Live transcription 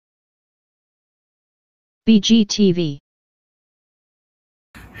BGTV.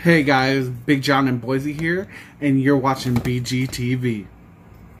 Hey guys, Big John and Boise here, and you're watching BGTV.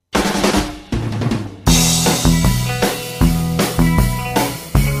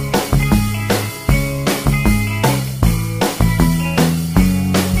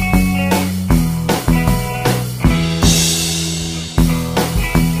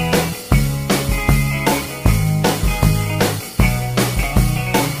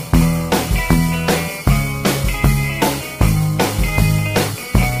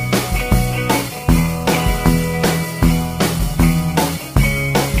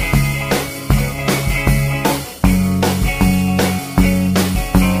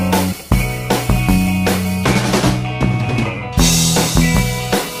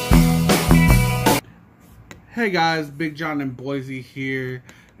 Hey guys, Big John and Boise here,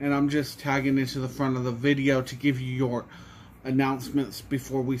 and I'm just tagging into the front of the video to give you your announcements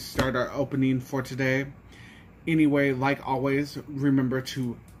before we start our opening for today. Anyway, like always, remember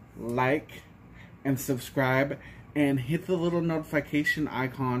to like and subscribe and hit the little notification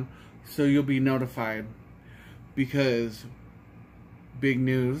icon so you'll be notified, because big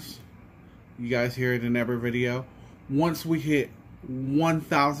news, you guys hear it in every video, once we hit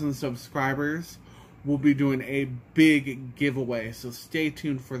 1,000 subscribers, we'll be doing a big giveaway, so stay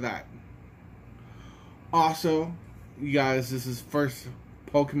tuned for that. Also, you guys, this is first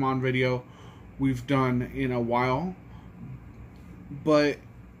Pokemon video we've done in a while, but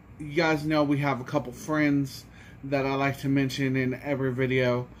you guys know we have a couple friends that I like to mention in every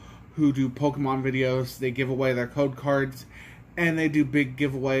video who do Pokemon videos. They give away their code cards, and they do big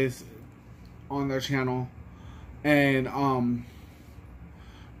giveaways on their channel, and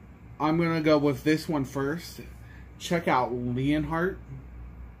I'm going to go with this one first. Check out Leonhart,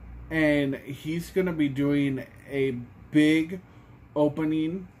 and he's going to be doing a big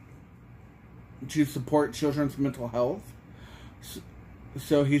opening to support children's mental health.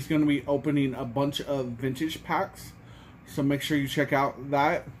 So he's going to be opening a bunch of vintage packs, so make sure you check out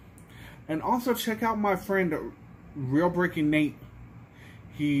that. And also check out my friend RealBreakingNate.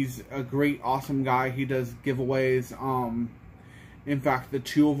 He's a great, awesome guy. He does giveaways. In fact, the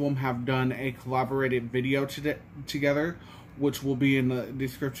two of them have done a collaborated video together, which will be in the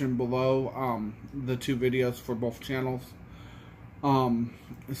description below, the two videos for both channels.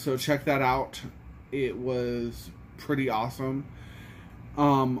 So check that out. It was pretty awesome.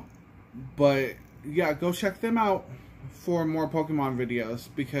 But yeah, go check them out for more Pokemon videos,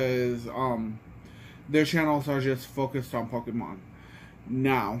 because their channels are just focused on Pokemon.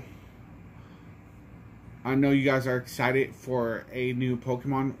 Now, I know you guys are excited for a new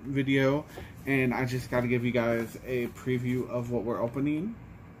Pokemon video, and I just got to give you guys a preview of what we're opening.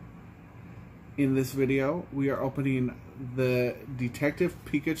 In this video, we are opening the Detective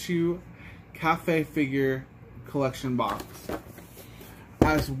Pikachu Cafe Figure Collection Box,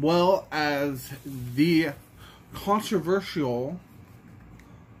 as well as the controversial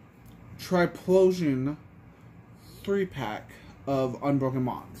Triplosion 3-pack of Unbroken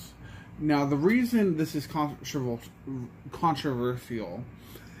Bonds. Now, the reason this is controversial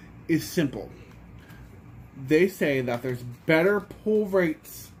is simple. They say that there's better pull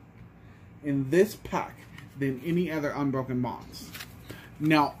rates in this pack than any other Unbroken Bonds.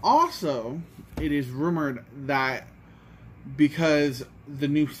 Now, also, it is rumored that because the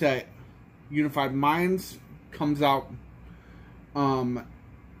new set, Unified Minds, comes out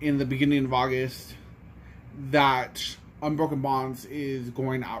in the beginning of August, that Unbroken Bonds is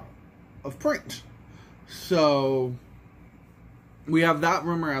going out of print. So we have that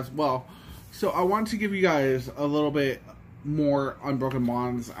rumor as well. So I want to give you guys a little bit more Unbroken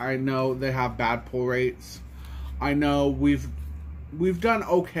Bonds. I know they have bad pull rates. I know we've done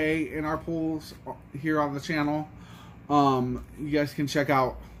okay in our pulls here on the channel. You guys can check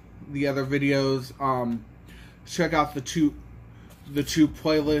out the other videos. Check out the two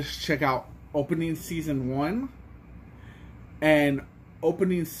playlists. Check out opening season 1 and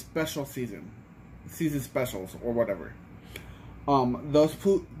opening special season specials, or whatever. Those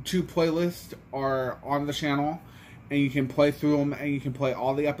two playlists are on the channel, and you can play through them, and you can play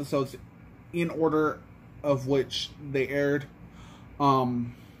all the episodes in order of which they aired.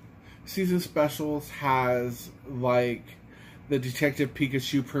 Season specials has like the Detective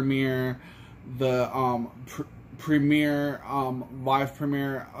Pikachu premiere, the live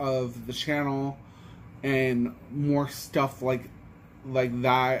premiere of the channel, and more stuff like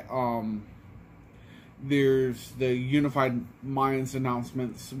that. There's the Unified Minds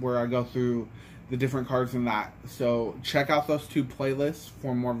announcements where I go through the different cards in that. So check out those two playlists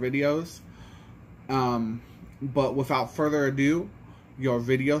for more videos. But without further ado, your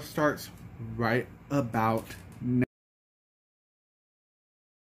video starts right about now.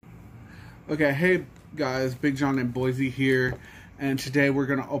 Okay, hey guys, Big John and Boise here, and today we're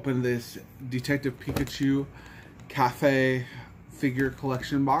going to open this Detective Pikachu Cafe figure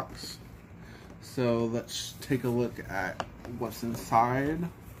collection box. So let's take a look at what's inside.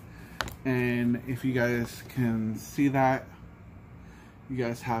 And if you guys can see that, you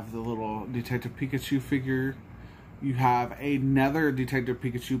guys have the little Detective Pikachu figure. You have another Detective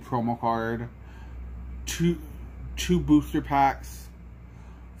Pikachu promo card, two booster packs,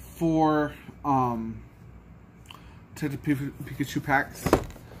 4 Detective Pikachu packs.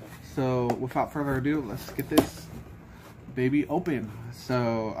 So without further ado, let's get this baby open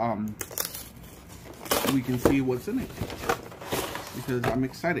so we can see what's in it, because I'm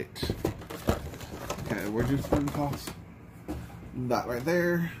excited. Okay, we're just going to toss that right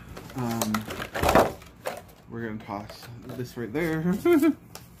there. We're going to toss this right there.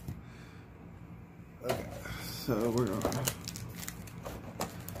 Okay, so we're going to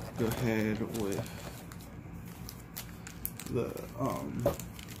go ahead with the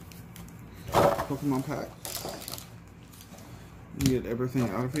Pokemon packs. Get everything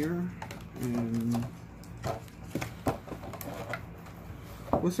out of here. And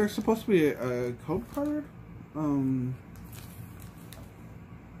was there supposed to be a code card?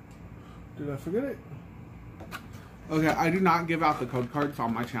 Did I forget it? Okay, I do not give out the code cards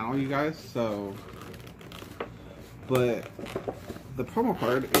on my channel, you guys, so... But the promo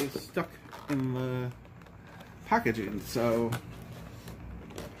card is stuck in the packaging, so...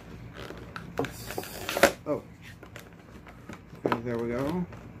 Oh. Okay, there we go.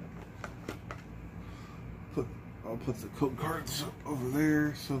 I'll put the code cards over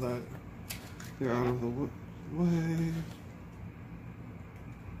there so that they're out of the way.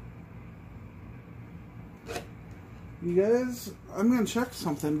 You guys, I'm gonna check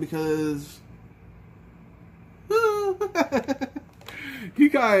something because you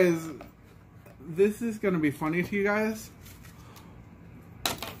guys, this is gonna be funny to you guys.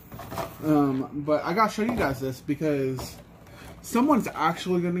 But I gotta show you guys this because someone's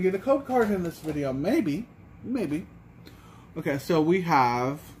actually gonna get a code card in this video. Maybe. Okay, so we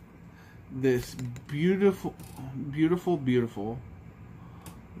have this beautiful.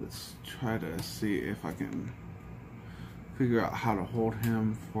 Let's try to see if I can figure out how to hold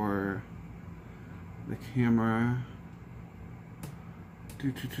him for the camera.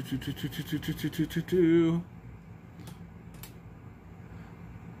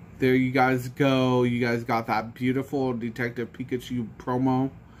 There you guys go. You guys got that beautiful Detective Pikachu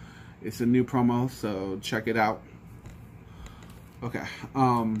promo. It's a new promo, so check it out. Okay.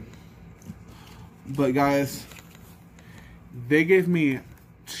 But guys, they gave me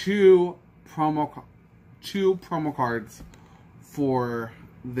two promo cards for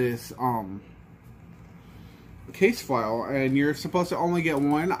this case file, and you're supposed to only get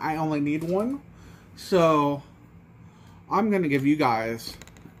one. I only need one, so I'm gonna give you guys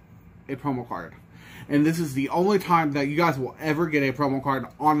a promo card, and this is the only time that you guys will ever get a promo card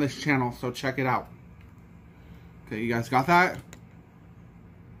on this channel, so check it out. Okay, you guys got that?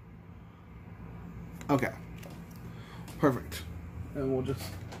 Okay, perfect. And we'll just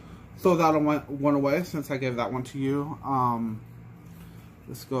throw that one away since I gave that one to you.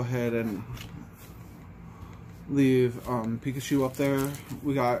 Let's go ahead and leave Pikachu up there.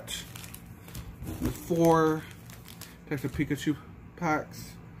 We got the 4 Detective Pikachu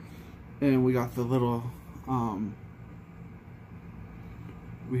packs, and we got the little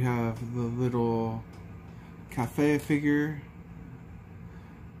we have the little cafe figure.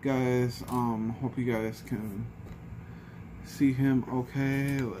 Guys, hope you guys can see him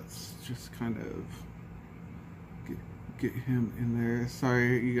okay. Let's just kind of get him in there.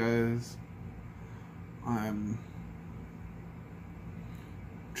 Sorry, you guys. I'm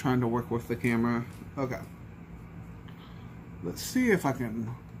trying to work with the camera. Okay. Let's see if I can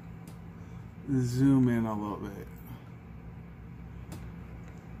zoom in a little bit.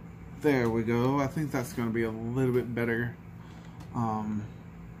 There we go. I think that's going to be a little bit better.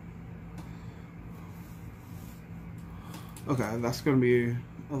 Okay, that's going to be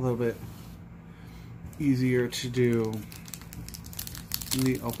a little bit easier to do in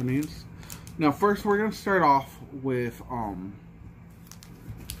the openings. Now, first we're going to start off with,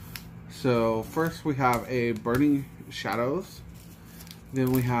 so first we have a Burning Shadows,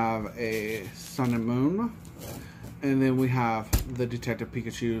 then we have a Sun and Moon, and then we have the Detective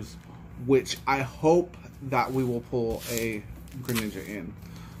Pikachus, which I hope that we will pull a Greninja in.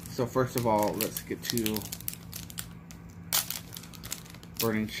 So first of all, let's get to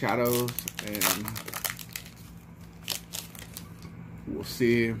Burning Shadows, and we'll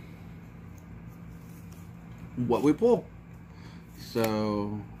see what we pull.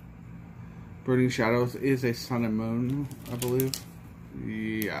 So, Burning Shadows is a Sun and Moon, I believe.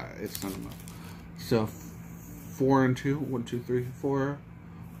 Yeah, it's Sun and Moon. So, 4 and 2. 1, 2, 3, 4.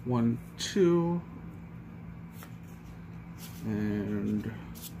 1, 2. And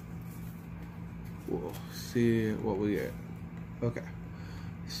we'll see what we get. Okay.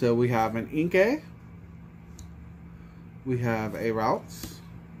 So, we have an Inkay. We have a Routes.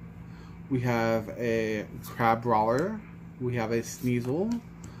 We have a Crab Brawler. We have a Sneasel.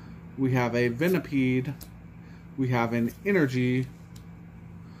 We have a Venipede. We have an Energy.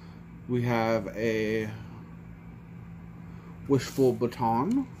 We have a Wishful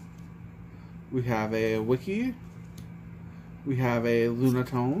Baton. We have a Wiki. We have a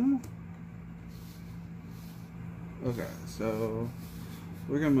Lunatone. Okay, so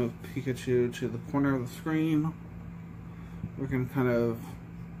we're going to move Pikachu to the corner of the screen. We're going to kind of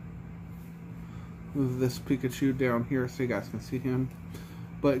move this Pikachu down here so you guys can see him.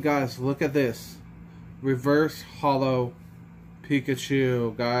 But guys, look at this. Reverse Hollow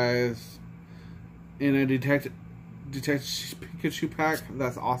Pikachu, guys. In a Detective Pikachu pack.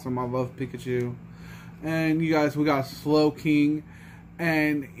 That's awesome. I love Pikachu. And you guys, we got Slow King.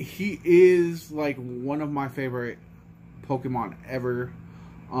 And he is like one of my favorite Pokemon ever.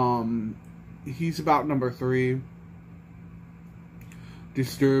 He's about number 3.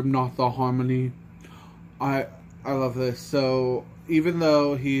 Disturb not the harmony. I love this. So even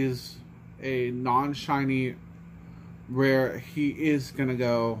though he's a non-shiny rare, he is gonna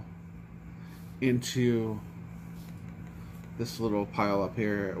go into this little pile up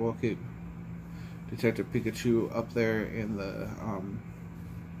here. We'll keep Detective Pikachu up there in the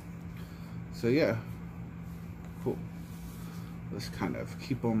so yeah, cool. Let's kind of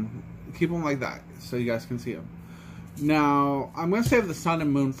keep them like that so you guys can see them. Now I'm gonna save the Sun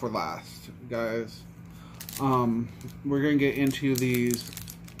and Moon for last, guys. We're gonna get into these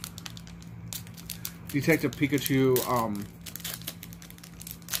Detective Pikachu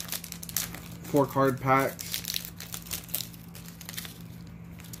 4-card packs,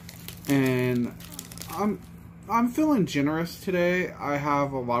 and I'm feeling generous today. I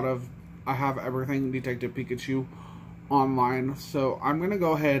have everything Detective Pikachu online, so I'm gonna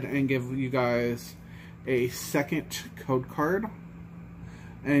go ahead and give you guys a second code card.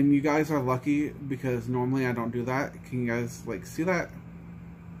 And you guys are lucky because normally I don't do that. Can you guys like see that?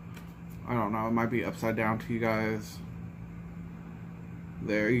 I don't know, it might be upside down to you guys.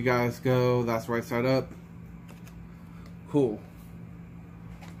 There you guys go, that's right side up. Cool.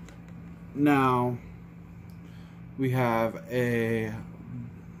 Now we have a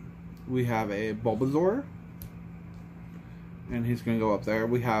Bulbasaur, and he's gonna go up there.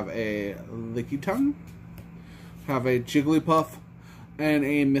 We have a Lickitung, have a Jigglypuff, and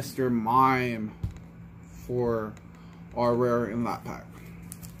a Mr. Mime for our rare in that pack.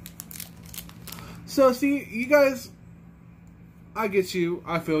 So see, you guys, I get you,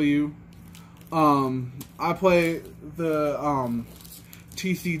 I feel you. I play the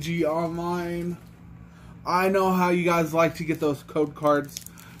TCG online. I know how you guys like to get those code cards.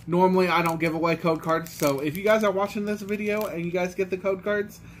 Normally I don't give away code cards, so if you guys are watching this video and you guys get the code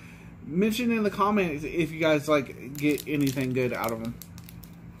cards, mention in the comments if you guys like get anything good out of them.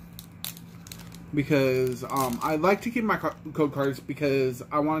 Because I like to keep my code cards because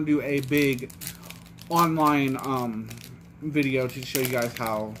I want to do a big online video to show you guys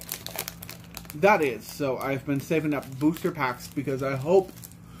how that is. So I've been saving up booster packs because I hope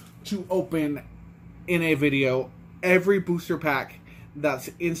to open in a video every booster pack that's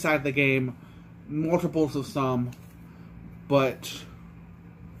inside the game, multiples of some, but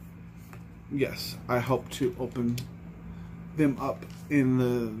yes, I hope to open them up in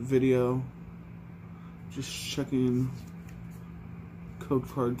the video. Just checking code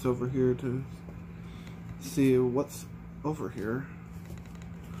cards over here to see what's over here.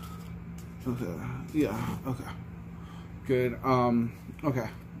 Okay, yeah, okay. Good, okay.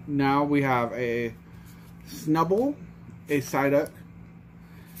 Now we have a Snubbull, a Psyduck,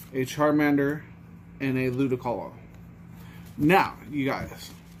 a Charmander, and a Ludicolo. Now, you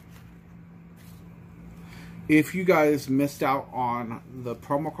guys, if you guys missed out on the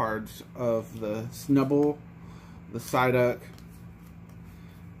promo cards of the Snubbull, the Psyduck,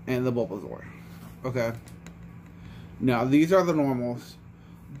 and the Bulbasaur, okay? Now, these are the normals,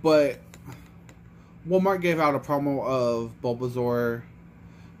 but Walmart gave out a promo of Bulbasaur,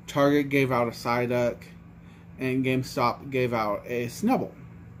 Target gave out a Psyduck, and GameStop gave out a Snubbull.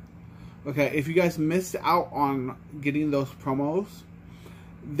 Okay, if you guys missed out on getting those promos,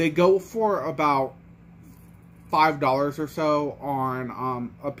 they go for about $5 or so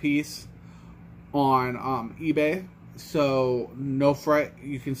on a piece on eBay. So no fret,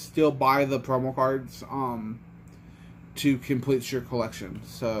 you can still buy the promo cards to complete your collection.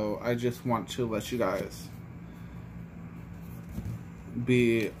 So I just want to let you guys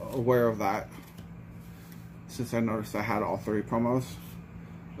be aware of that, since I noticed I had all 3 promos.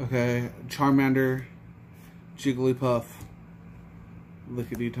 Okay, Charmander, Jigglypuff,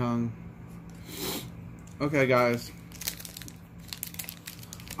 Lickety Tongue. Okay, guys,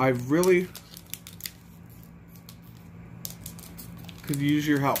 I really could use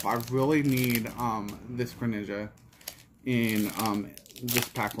your help. I really need this Greninja in this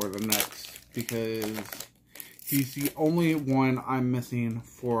pack or the next, because he's the only one I'm missing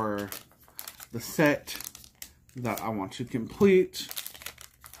for the set that I want to complete.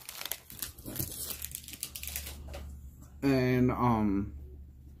 And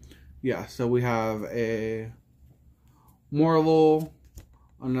yeah, so we have a Morlul,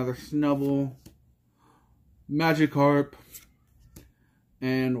 another Snubbull, Magikarp,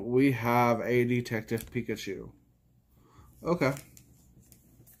 and we have a Detective Pikachu. Okay.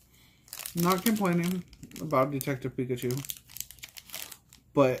 Not complaining about Detective Pikachu.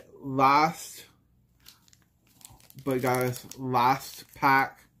 But guys, last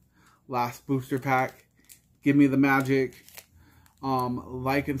pack, last booster pack. Give me the magic.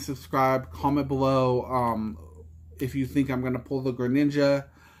 Like and subscribe. Comment below if you think I'm going to pull the Greninja.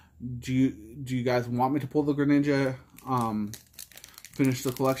 Do you guys want me to pull the Greninja? Finish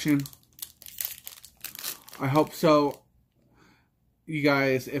the collection? I hope so. You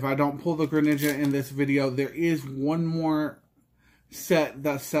guys, if I don't pull the Greninja in this video, there is one more set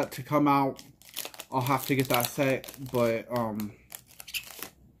that's set to come out. I'll have to get that set, but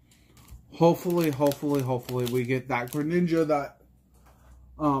hopefully we get that Greninja that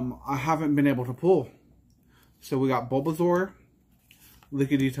I haven't been able to pull. So we got Bulbasaur,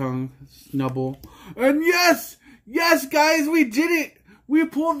 Lickety Tongue, Snubbull, and yes, guys, we did it. We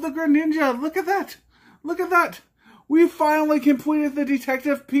pulled the Greninja. Look at that. Look at that. We finally completed the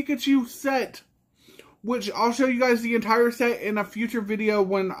Detective Pikachu set, which I'll show you guys the entire set in a future video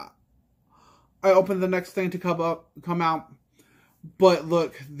when I open the next thing to come out. But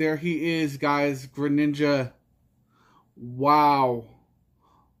look, there he is, guys. Greninja. Wow.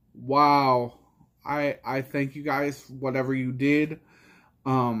 Wow. I thank you guys for whatever you did.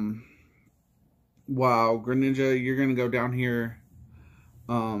 Wow, Greninja, you're gonna go down here.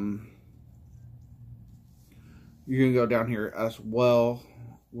 You're gonna go down here as well,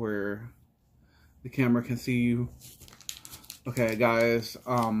 where the camera can see you. Okay, guys.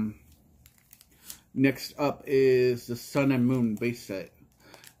 Next up is the Sun and Moon base set.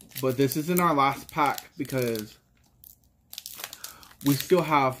 But this isn't our last pack, because we still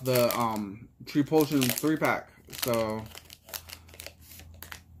have the Triplosion 3-pack. So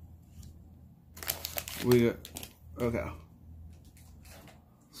okay.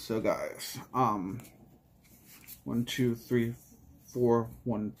 So guys, 1, 2, 3, 4,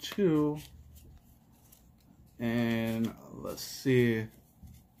 1, 2. And let's see if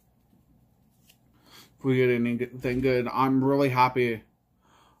we get anything good. I'm really happy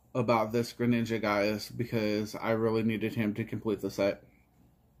about this Greninja, guys, because I really needed him to complete the set.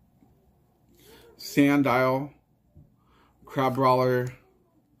 Sandile, Crabrawler,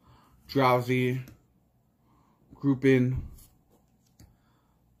 Drowsy, Groupin,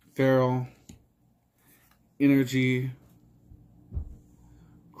 Feral, Energy,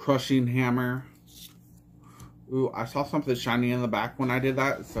 Crushing Hammer. Ooh, I saw something shiny in the back when I did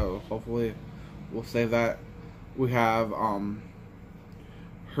that, so hopefully we'll save that. We have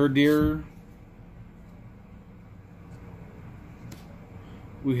Herdier.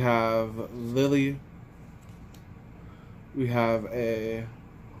 We have Lily. We have a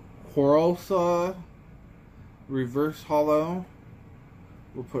Horosa reverse hollow.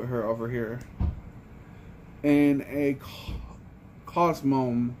 We'll put her over here. And a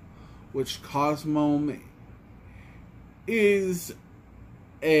Cosmome, which Cosmome is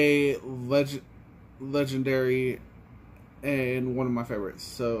a legendary and one of my favorites.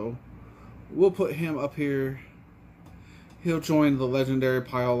 So we'll put him up here. He'll join the legendary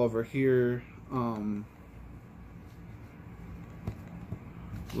pile over here. We'll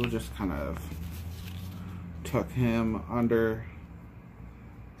just kind of tuck him under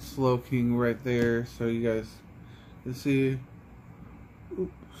Slowking right there, so you guys can see.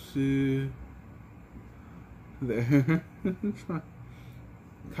 Oops, see there.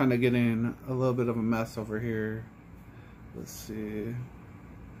 Kind of getting a little bit of a mess over here. Let's see.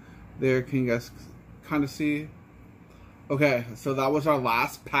 There, can you guys kind of see? Okay, so that was our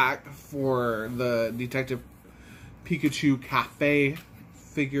last pack for the Detective Pikachu Cafe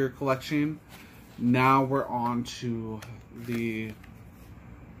figure collection. Now we're on to the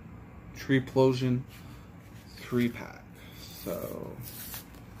Triplosion 3-pack. So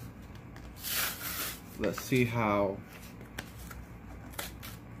let's see how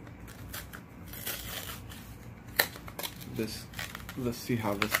this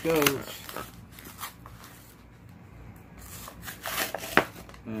goes.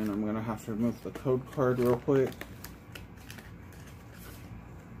 And I'm gonna have to remove the code card real quick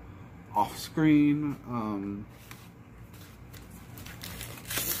off screen.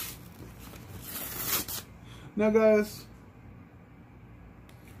 Now guys,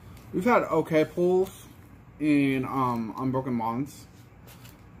 we've had okay pulls in Unbroken Bonds,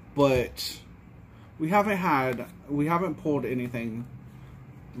 but we haven't pulled anything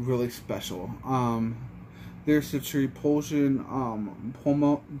really special. There's the Triplosion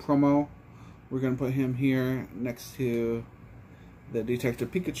promo. We're gonna put him here next to the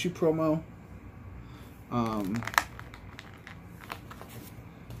Detective Pikachu promo.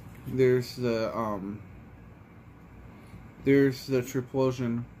 There's the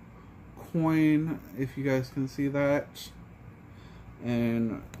Triplosion coin, if you guys can see that.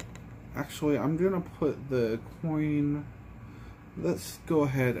 And actually, I'm gonna put the coin. Let's go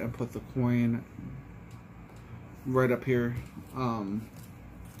ahead and put the coin right up here.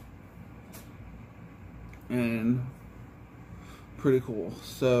 And pretty cool.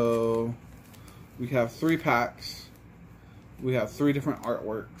 So we have 3 packs. We have 3 different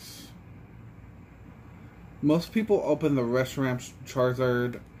artworks. Most people open the Reshiram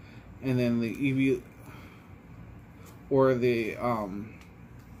Charizard and then the Eevee or the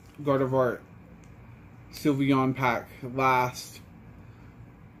Gardevoir Sylveon pack last.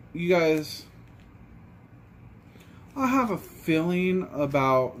 You guys, I have a feeling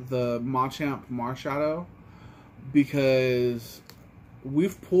about the Machamp Marshadow because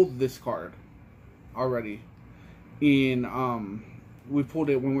we've pulled this card already in we pulled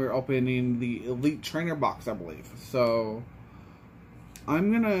it when we were opening the Elite Trainer box, I believe. So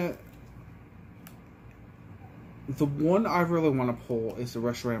the one I really want to pull is the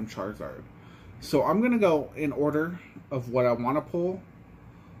Reshiram Charizard. So I'm gonna go in order of what I want to pull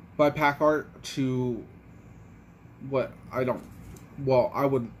by pack art to what I don't. Well, I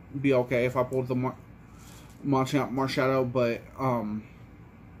would be okay if I pulled the Machamp Marshadow, but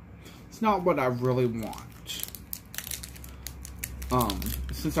it's not what I really want.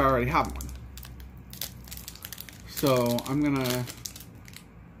 Since I already have one. So I'm gonna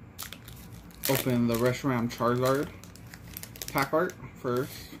open the Reshiram Charizard pack art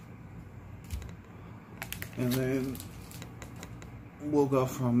first. And then we'll go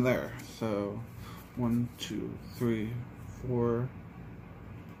from there. So 1, 2, 3, 4.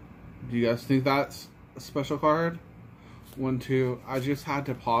 Do you guys think that's a special card? 1, 2. I just had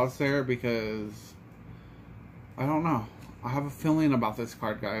to pause there because I don't know. I have a feeling about this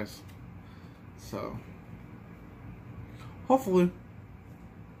card, guys. So hopefully,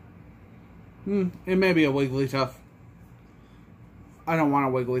 it may be a Wigglytuff. I don't want a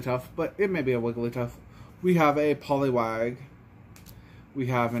Wigglytuff, but it may be a Wigglytuff. We have a Poliwag. We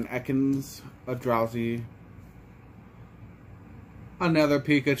have an Ekans, a Drowsy, another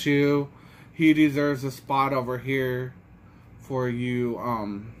Pikachu. He deserves a spot over here for you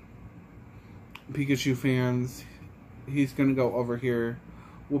Pikachu fans. He's gonna go over here.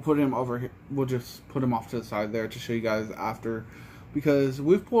 We'll put him over here. We'll just put him off to the side there to show you guys after, because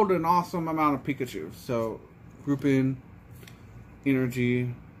we've pulled an awesome amount of Pikachu. So group in,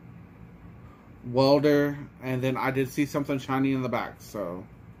 energy, welder, and then I did see something shiny in the back. So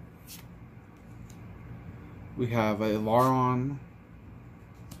we have a Laron.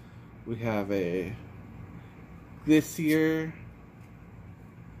 We have a this year,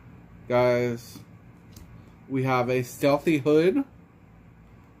 guys. We have a Stealthy Hood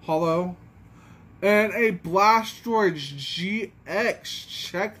holo and a Blastoise GX.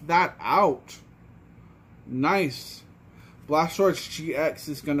 Check that out. Nice. Blastoise GX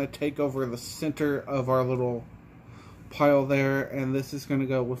is going to take over the center of our little pile there, and this is going to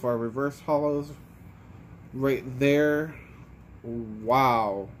go with our reverse holos right there.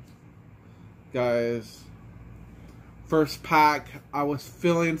 Wow. Guys, first pack, I was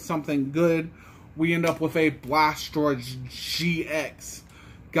feeling something good. We end up with a Blastoise GX.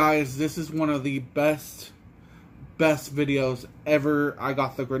 Guys, this is one of the best videos ever. I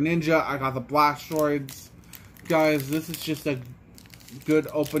got the Greninja, I got the Blastoise. Guys, this is just a good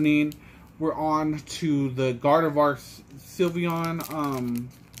opening. We're on to the Gardevoir Sylveon.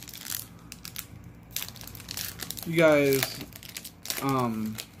 You guys,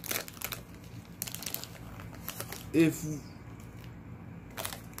 if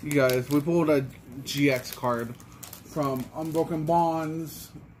you guys, we pulled a GX card from Unbroken Bonds,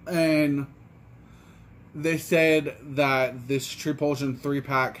 and they said that this Triplosion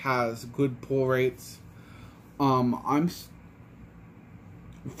 3-pack has good pull rates.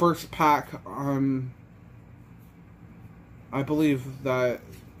 First pack, I believe that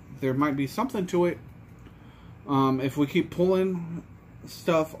there might be something to it. If we keep pulling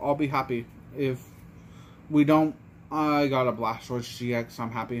stuff, I'll be happy. If we don't, I got a Blastoise GX,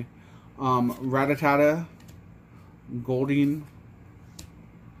 I'm happy. Rattata, Goldeen,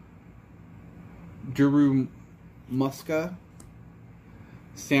 Muska,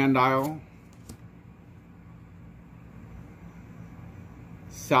 Sandile,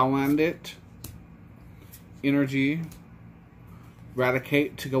 Salandit, Energy,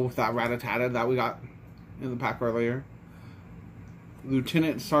 Raticate to go with that Rattata that we got in the pack earlier,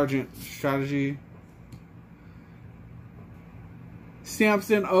 Lieutenant Sergeant Strategy,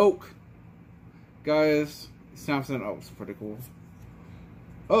 Samson Oak. Guys, Samson Oak's pretty cool.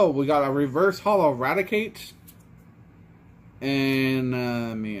 Oh, we got a reverse holo Raticate and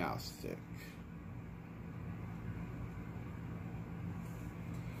Meowstic.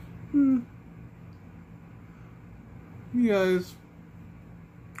 You guys,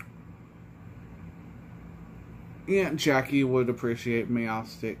 Aunt Jackie would appreciate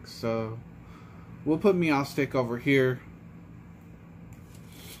Meowstic, so we'll put Meowstic over here.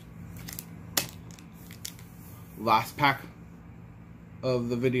 Last pack of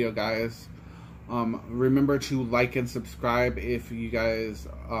the video, guys. Remember to like and subscribe if you guys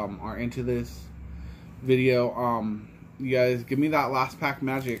are into this video. You guys give me that last pack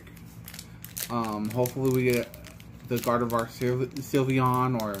magic. Hopefully we get the Gardevoir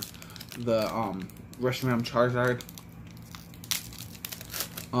Sylveon or the Reshiram Charizard.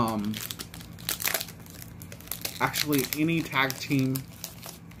 Actually, any tag team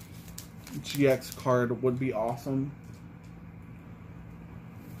GX card would be awesome.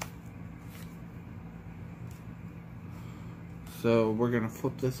 So we're gonna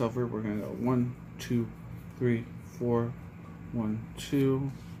flip this over. We're gonna go 1, 2, 3, 4, 1,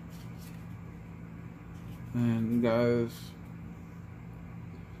 2. And guys,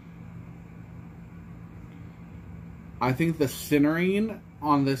 I think the centering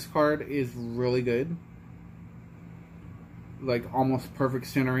on this card is really good. Like almost perfect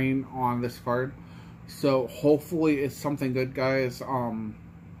centering on this card. So hopefully it's something good, guys.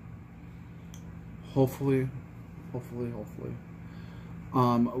 Hopefully.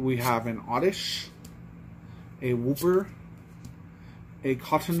 We have an Oddish, a Wooper, a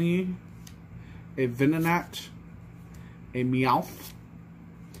Cottony, a Venonat, a Meowth,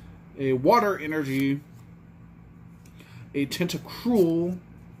 a Water Energy, a Tentacruel,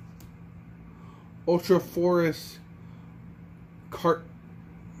 Ultra Forest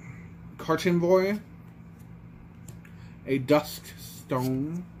Cartonboy, a Dusk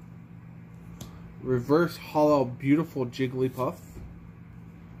Stone, reverse holo beautiful Jigglypuff,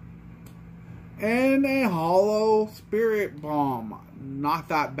 and a holo Spirit Bomb. Not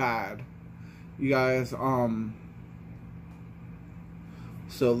that bad, you guys.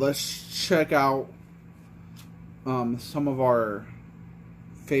 So let's check out some of our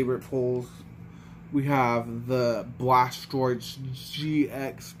favorite pulls. We have the Blastoise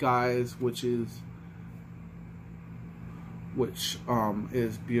GX, guys, which is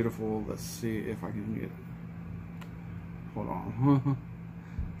beautiful. Let's see if I can get it. Hold on.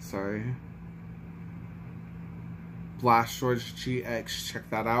 Sorry. Blastoise GX, check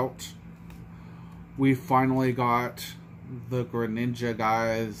that out. We finally got the Greninja,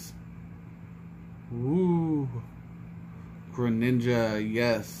 guys. Ooh. Greninja,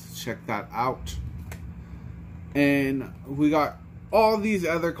 yes, check that out. And we got all these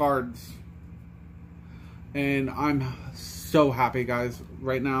other cards. And I'm so happy, guys,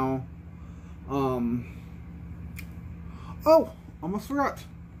 right now. Oh, almost forgot.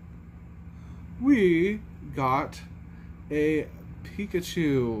 We got a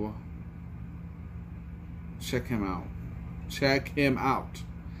Pikachu. Check him out. Check him out.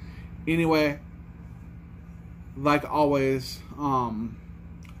 Anyway, like always,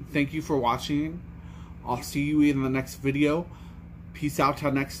 thank you for watching. I'll see you in the next video. Peace out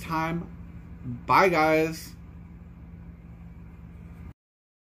till next time. Bye, guys.